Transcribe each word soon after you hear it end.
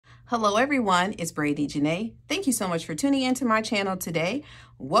Hello everyone, it's Janei. Thank you so much for tuning into my channel today.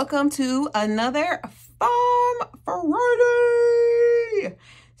 Welcome to another Farm Friday.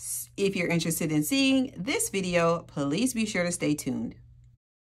 If you're interested in seeing this video, please be sure to stay tuned.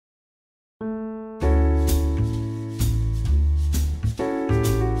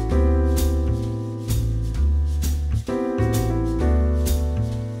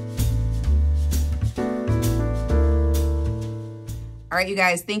 All right, you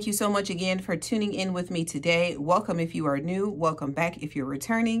guys, thank you so much again for tuning in with me today. Welcome if you are new. Welcome back if you're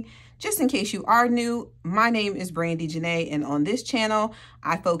returning. Just in case you are new, my name is Janei, and on this channel,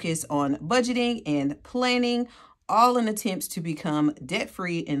 I focus on budgeting and planning, all in attempts to become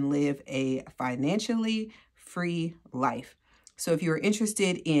debt-free and live a financially free life. So if you're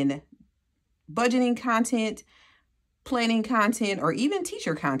interested in budgeting content, planning content, or even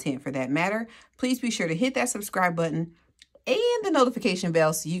teacher content for that matter, please be sure to hit that subscribe button and the notification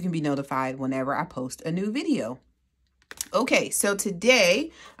bell so you can be notified whenever I post a new video. Okay, so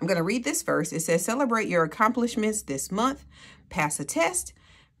today I'm going to read this verse. It says, celebrate your accomplishments this month, pass a test,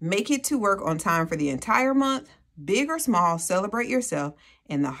 make it to work on time for the entire month, big or small, celebrate yourself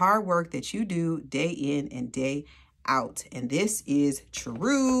and the hard work that you do day in and day out. And this is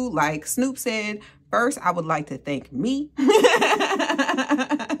true. Like Snoop said, first, I would like to thank me.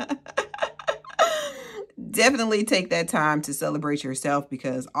 Definitely take that time to celebrate yourself,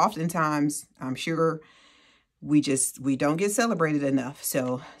 because oftentimes I'm sure we don't get celebrated enough.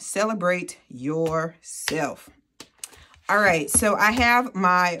 So celebrate yourself. All right, so I have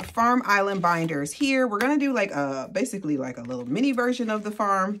my Farm Island binders here. We're gonna do like basically like a little mini version of the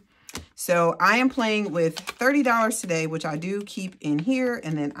farm. So I am playing with $30 today, which I do keep in here,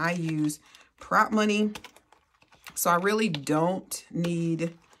 and then I use prop money. So I really don't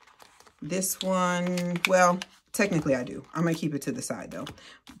need this one. Well, technically I do. I'm going to keep it to the side though.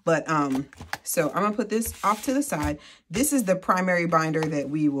 But, so I'm going to put this off to the side. This is the primary binder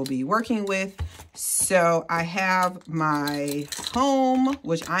that we will be working with. So I have my home,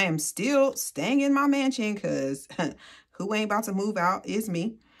 which I am still staying in my mansion because who ain't about to move out is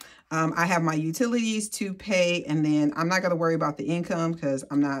me. I have my utilities to pay, and then I'm not going to worry about the income because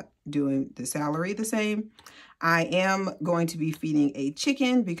I'm not doing the salary the same. I am going to be feeding a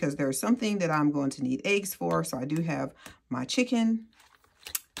chicken because there's something that I'm going to need eggs for. So I do have my chicken.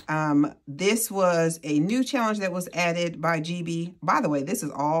 This was a new challenge that was added by GB. By the way, this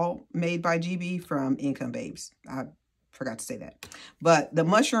is all made by GB from Income Babes. I forgot to say that. But the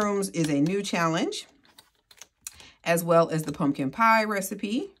mushrooms is a new challenge, as well as the pumpkin pie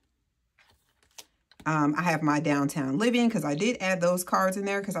recipe. I have my downtown living because I did add those cards in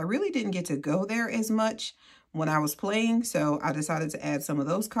there because I really didn't get to go there as much when I was playing. So I decided to add some of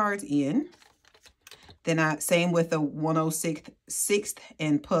those cards in. Then same with the 106th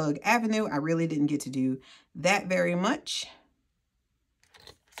and Pug Avenue. I really didn't get to do that very much.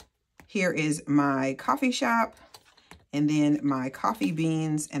 Here is my coffee shop and then my coffee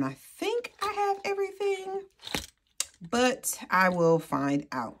beans. And I think I have everything, but I will find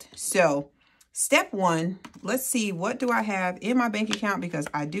out. So step one, let's see, what do I have in my bank account? Because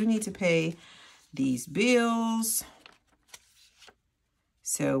I do need to pay these bills.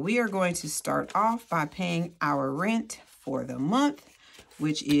 So we are going to start off by paying our rent for the month,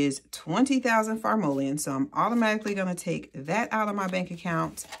 which is 20,000 Farmolian. So I'm automatically going to take that out of my bank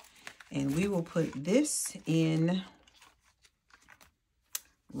account, and we will put this in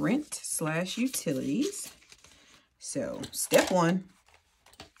rent/utilities. So step one.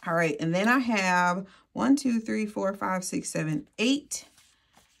 All right, and then I have 1, 2, 3, 4, 5, 6, 7, 8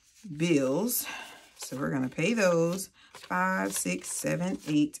 bills. So we're going to pay those 5, 6, 7,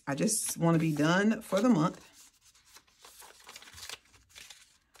 8. I just want to be done for the month.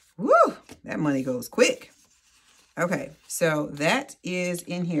 Woo, that money goes quick. Okay, so that is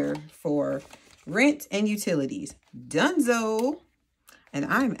in here for rent and utilities. Dunzo. And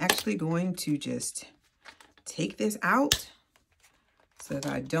I'm actually going to just take this out so that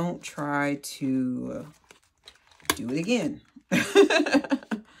I don't try to do it again.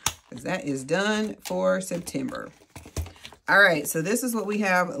 Because that is done for September. All right, so this is what we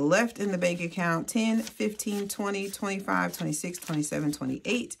have left in the bank account: 10, 15, 20, 25, 26, 27,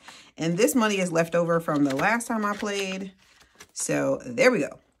 28. And this money is left over from the last time I played. So there we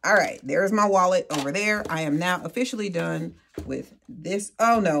go. All right, there's my wallet over there. I am now officially done with this.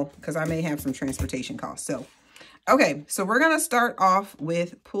 Oh no, because I may have some transportation costs. So, okay, so we're going to start off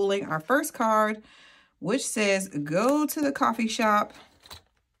with pulling our first card, which says go to the coffee shop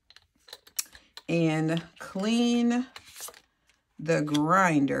and clean the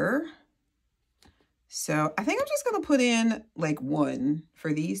grinder So I think I'm just going to put in like 1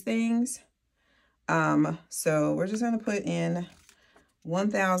 for these things. So we're just going to put in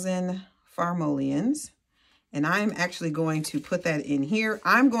 1,000 farmolians. And I'm actually going to put that in here.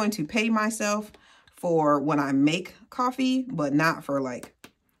 I'm going to pay myself for when I make coffee, but not for like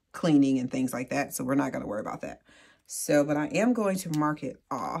cleaning and things like that. So we're not going to worry about that. So, but I am going to mark it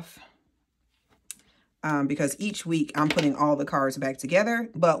off because each week I'm putting all the cards back together.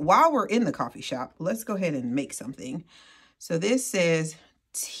 But while we're in the coffee shop, let's go ahead and make something. So this says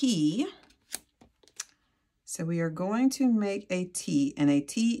tea. So we are going to make a tea, and a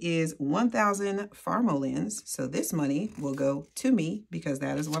tea is 1,000 farmolians. So this money will go to me because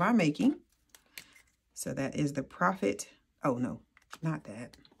that is what I'm making. So that is the profit. Oh, no, not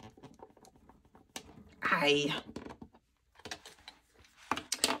that.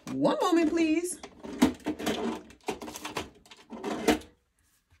 One moment, please.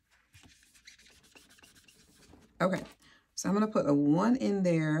 Okay. So I'm going to put a 1 in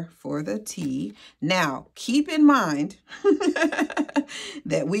there for the tea. Now, keep in mind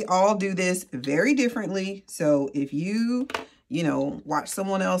that we all do this very differently. So if you know, watch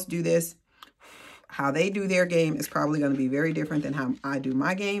someone else do this, how they do their game is probably going to be very different than how I do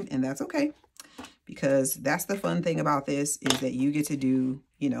my game. And that's okay, because that's the fun thing about this, is that you get to do,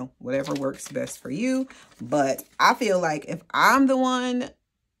 you know, whatever works best for you. But I feel like if I'm the one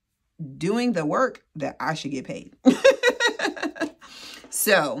doing the work, that I should get paid.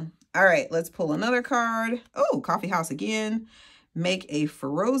 So, all right, let's pull another card. Oh, coffee house again. Make a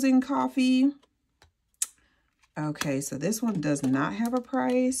frozen coffee. Okay, so this one does not have a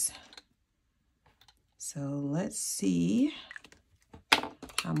price. So let's see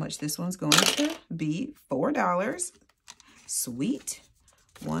how much this one's going to be. $4. Sweet.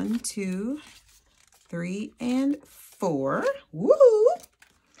 1, 2, 3, and 4. Woohoo!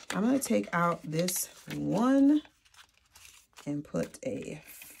 I'm going to take out this 1 and put a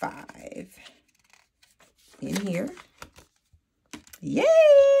 5 in here. Yay!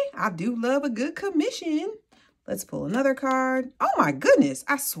 I do love a good commission. Let's pull another card. Oh my goodness,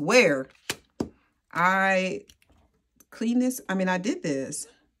 I swear. I cleaned this. I mean, I did this.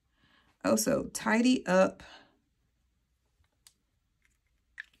 Oh, so tidy up.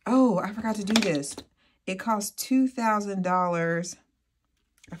 Oh, I forgot to do this. It costs $2,000.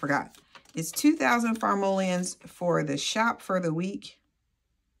 I forgot. It's 2,000 farmolians for the shop for the week.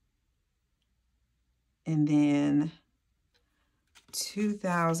 And then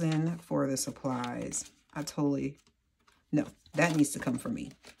 2,000 for the supplies. No, that needs to come from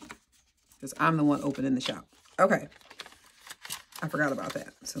me, because I'm the one opening the shop. Okay. I forgot about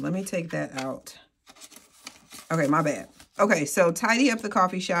that. So let me take that out. Okay, my bad. Okay, so tidy up the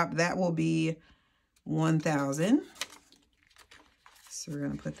coffee shop. That will be 1,000. So we're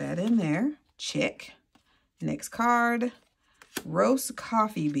going to put that in there. Check. Next card. Roast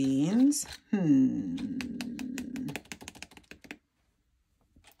coffee beans.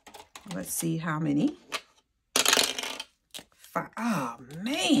 Let's see how many. 5. Oh,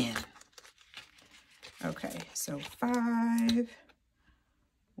 man. Okay, so 5.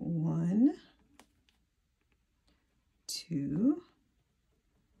 1, 2,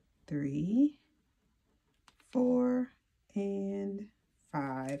 3, 4, and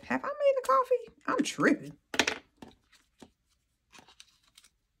 5. Have I made a coffee? I'm tripping.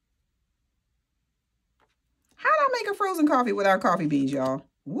 How do I make a frozen coffee without coffee beans, y'all?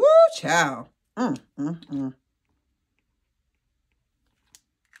 Woo, child. I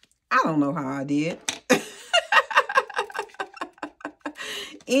don't know how I did.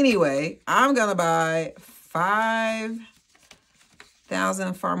 Anyway, I'm going to buy 5,000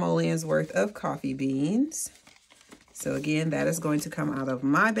 farmolians worth of coffee beans. So again, that is going to come out of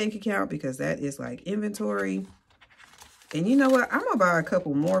my bank account because that is like inventory. And you know what? I'm going to buy a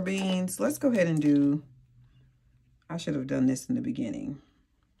couple more beans. Let's go ahead and do, I should have done this in the beginning,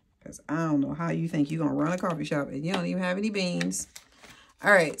 because I don't know how you think you're going to run a coffee shop and you don't even have any beans.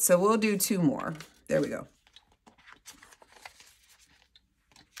 All right, so we'll do 2 more. There we go.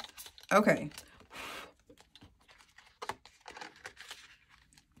 Okay.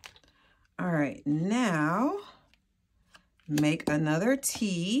 All right, now make another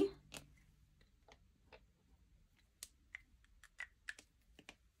tea.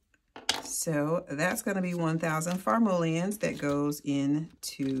 So that's going to be 1,000 farmolians that goes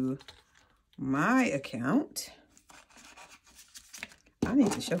into my account. I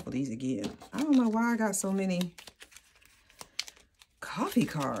need to shuffle these again. I don't know why I got so many coffee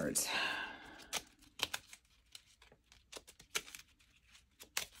cards.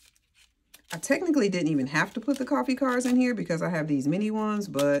 I technically didn't even have to put the coffee cards in here because I have these mini ones,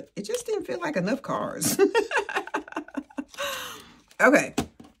 but it just didn't feel like enough cards. Okay.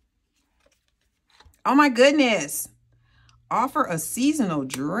 Oh my goodness. Offer a seasonal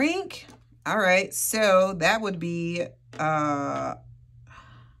drink. All right. So that would be,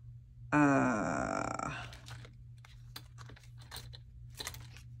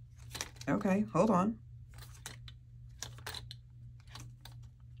 okay, hold on.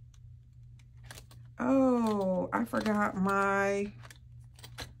 Oh, I forgot my,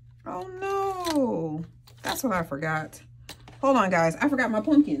 oh no, that's what I forgot. Hold on, guys, I forgot my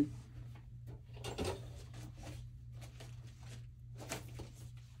pumpkin.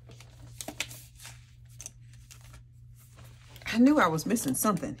 I knew I was missing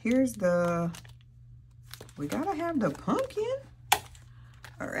something. Here's the, we gotta have the pumpkin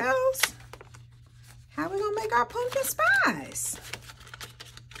or else how we gonna make our pumpkin spice?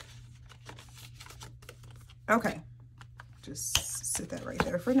 Okay, just sit that right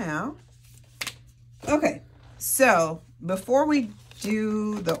there for now. Okay, so before we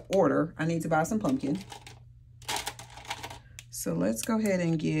do the order, I need to buy some pumpkin. So let's go ahead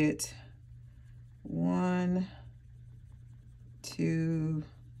and get 1, 2,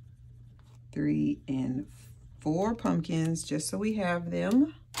 3, and 4 pumpkins just so we have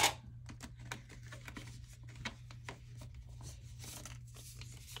them.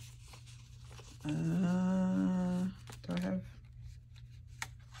 Do I have?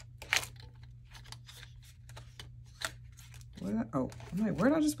 Oh, wait, where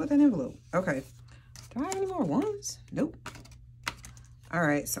did I just put that envelope? Okay. Do I have any more ones? Nope. All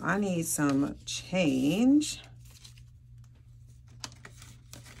right, so I need some change.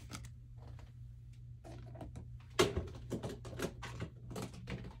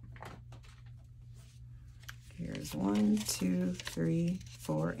 Here's 1, 2, 3,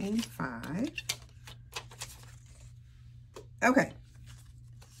 4, and 5. Okay.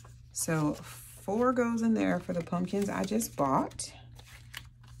 So 4 goes in there for the pumpkins I just bought.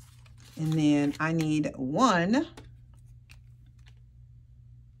 And then I need 1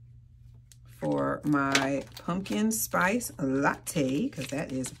 for my pumpkin spice latte, because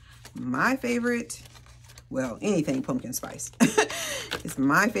that is my favorite, well, anything pumpkin spice. It's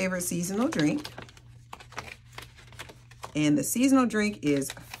my favorite seasonal drink. And the seasonal drink is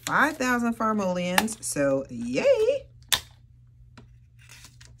 5,000 farmolians, so yay!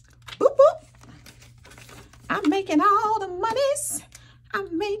 Boop, boop. I'm making all the monies.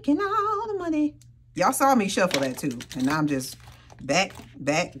 I'm making all the money. Y'all saw me shuffle that too, and I'm just back,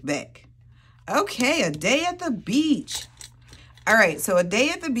 back, back. Okay, a day at the beach. All right, so a day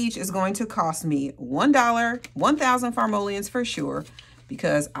at the beach is going to cost me $1, 1,000 farmolians for sure,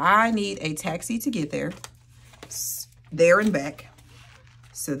 because I need a taxi to get there and back.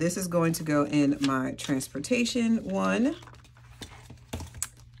 So this is going to go in my transportation one.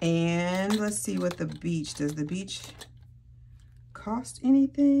 And let's see what the beach, does the beach cost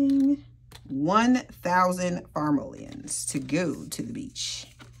anything? 1,000 farmolians to go to the beach.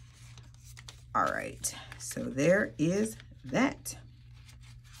 All right, so there is that.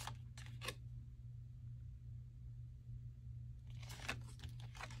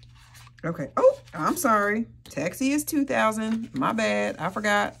 Okay, oh, I'm sorry. Taxi is 2,000, my bad, I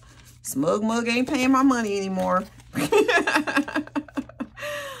forgot. Smug Mug ain't paying my money anymore.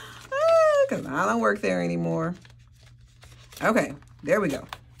 Because I don't work there anymore. Okay, there we go.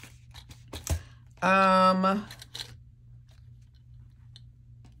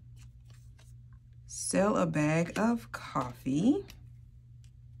 Sell a bag of coffee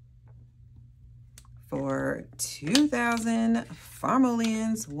for 2,000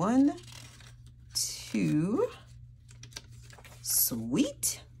 farmolians. 1, 2,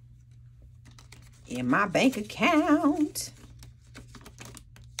 sweet, in my bank account.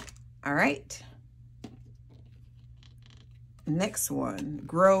 All right. Next one,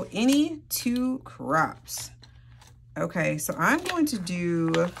 grow any 2 crops. Okay, so I'm going to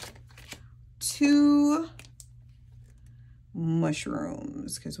do 2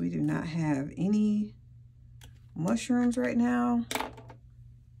 mushrooms because we do not have any mushrooms right now.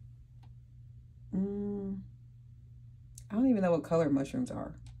 I don't even know what color mushrooms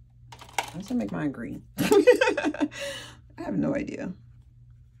are. I'm gonna make mine green. I have no idea.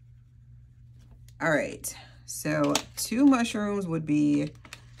 All right, so 2 mushrooms would be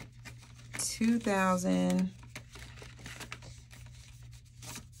 2,000.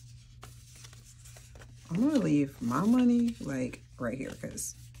 I'm gonna leave my money like right here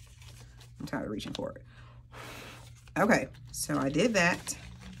because I'm tired of reaching for it. Okay, so I did that.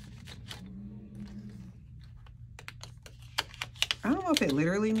 I don't know if it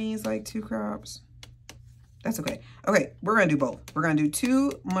literally means like 2 crops. That's okay. Okay, we're gonna do both. We're gonna do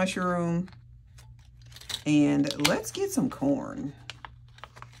 2 mushroom, and let's get some corn.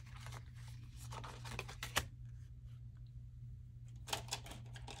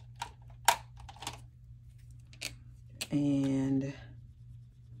 And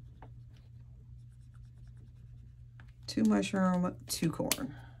 2 mushroom, 2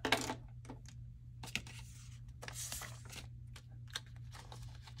 corn.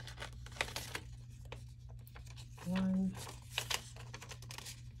 One,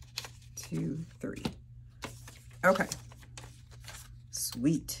 2, 3. Okay.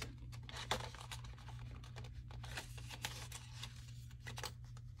 Sweet.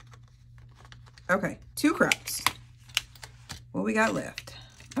 Okay, 2 crops. What we got left?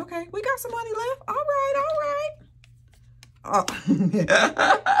 Okay, we got some money left. All right, all right. Oh.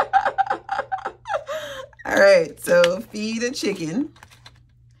 All right, so feed a chicken.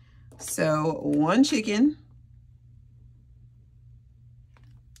 So 1 chicken.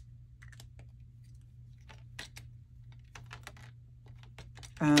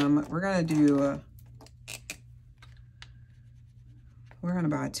 We're gonna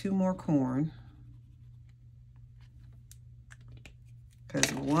buy 2 more corn,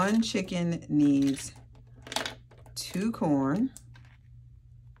 because 1 chicken needs 2 corn.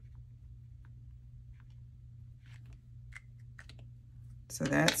 So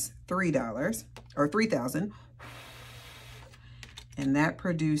that's $3 or 3,000. And that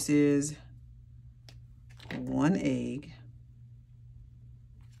produces 1 egg.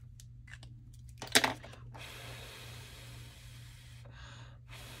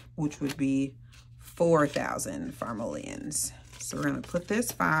 Which would be 4,000 farmolians. So we're gonna put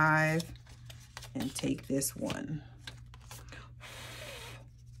this 5 and take this 1.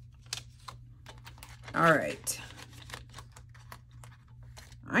 All right.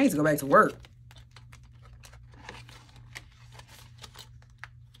 I need to go back to work.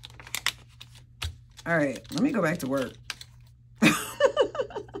 All right, let me go back to work.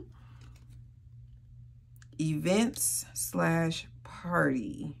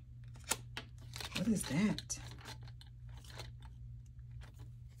 Events/party. What is that?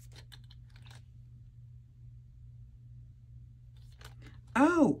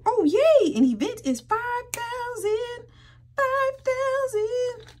 Oh, yay! An event is 5,000.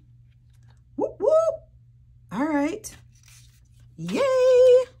 5,000. Whoop, whoop. All right.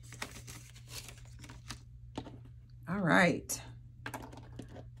 Yay! All right.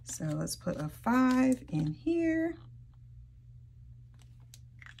 So let's put a 5 in here.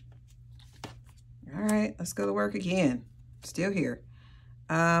 All right, let's go to work again. Still here.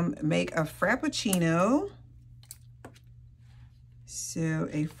 Make a frappuccino. So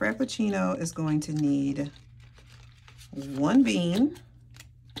a frappuccino is going to need 1 bean.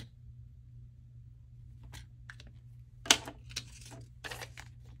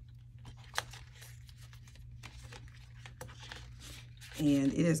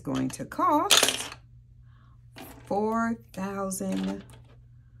 And it is going to cost 4,000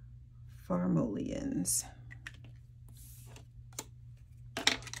 farmolians.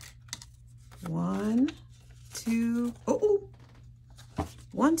 1, 2,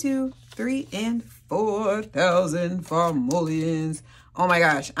 1, 2, 3, and 4,000 farmolians. Oh my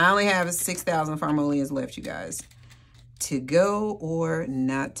gosh, I only have 6,000 farmolians left, you guys. To go or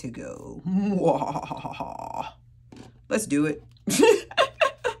not to go? Let's do it.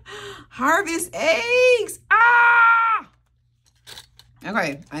 Harvest eggs. Ah!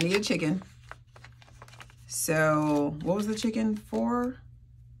 Okay, I need a chicken. So what was the chicken for?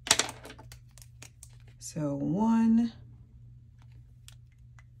 So 1.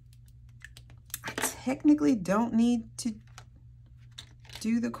 I technically don't need to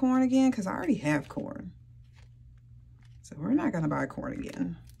do the corn again because I already have corn. So we're not going to buy corn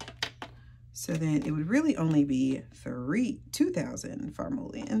again. So then it would really only be 2,000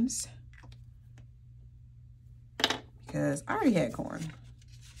 farmolians because I already had corn.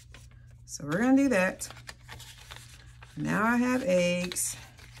 So we're going to do that. Now I have eggs.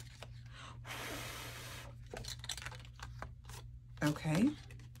 Okay.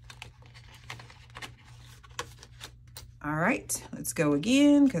 All right, let's go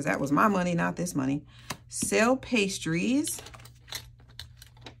again because that was my money, not this money. Sell pastries.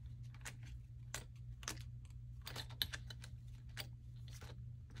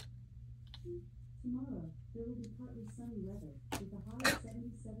 Tomorrow, there will be partly sunny weather with a high of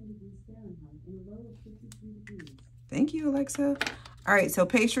 77 degrees Fahrenheit and a low of 53 degrees. Thank you, Alexa. All right, so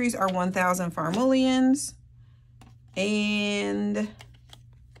pastries are 1,000 farmolians. And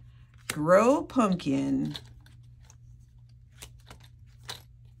grow pumpkin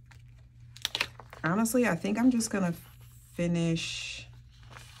Honestly, I think I'm just going to finish.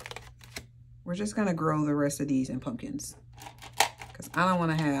 We're just going to grow the rest of these in pumpkins because I don't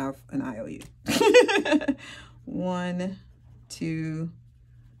want to have an IOU. 1, 2,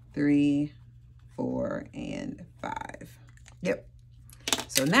 3, 4, and 5. Yep.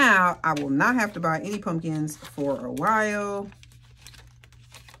 So now I will not have to buy any pumpkins for a while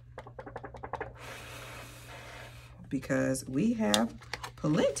because we have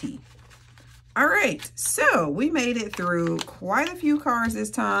plenty. All right, so we made it through quite a few cards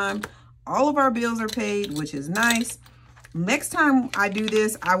this time. All of our bills are paid, which is nice. Next time I do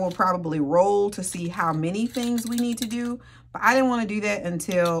this, I will probably roll to see how many things we need to do. But I didn't want to do that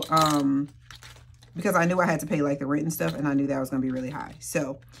until, because I knew I had to pay like the rent and stuff, and I knew that was going to be really high.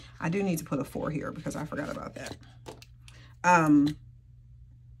 So I do need to put a 4 here because I forgot about that.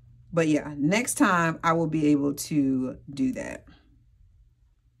 But yeah, next time I will be able to do that.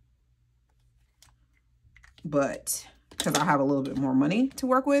 But because I have a little bit more money to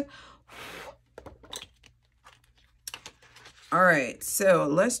work with. All right, so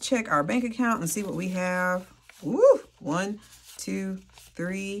let's check our bank account and see what we have. Woo! 1, 2,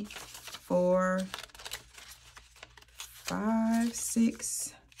 3, 4, 5,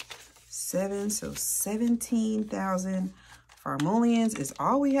 6, 7. So 17,000 Farmolians is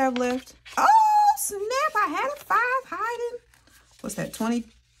all we have left. Oh, snap. I had a 5 hiding. What's that,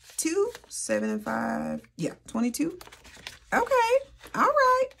 22? 7 and 5. Yeah, 22. Okay. All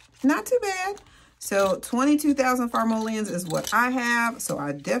right. Not too bad. So 22,000 Farmolians is what I have. So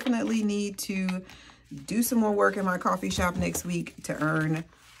I definitely need to do some more work in my coffee shop next week to earn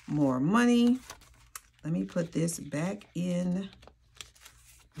more money. Let me put this back in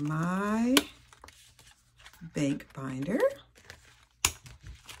my bank binder.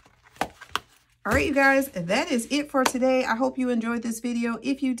 All right, you guys, that is it for today. I hope you enjoyed this video.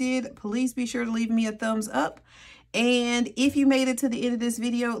 If you did, please be sure to leave me a thumbs up. And if you made it to the end of this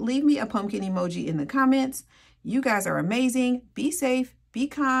video, leave me a pumpkin emoji in the comments. You guys are amazing. Be safe, be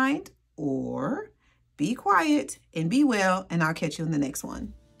kind, or be quiet, and be well. And I'll catch you in the next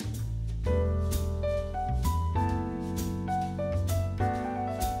one.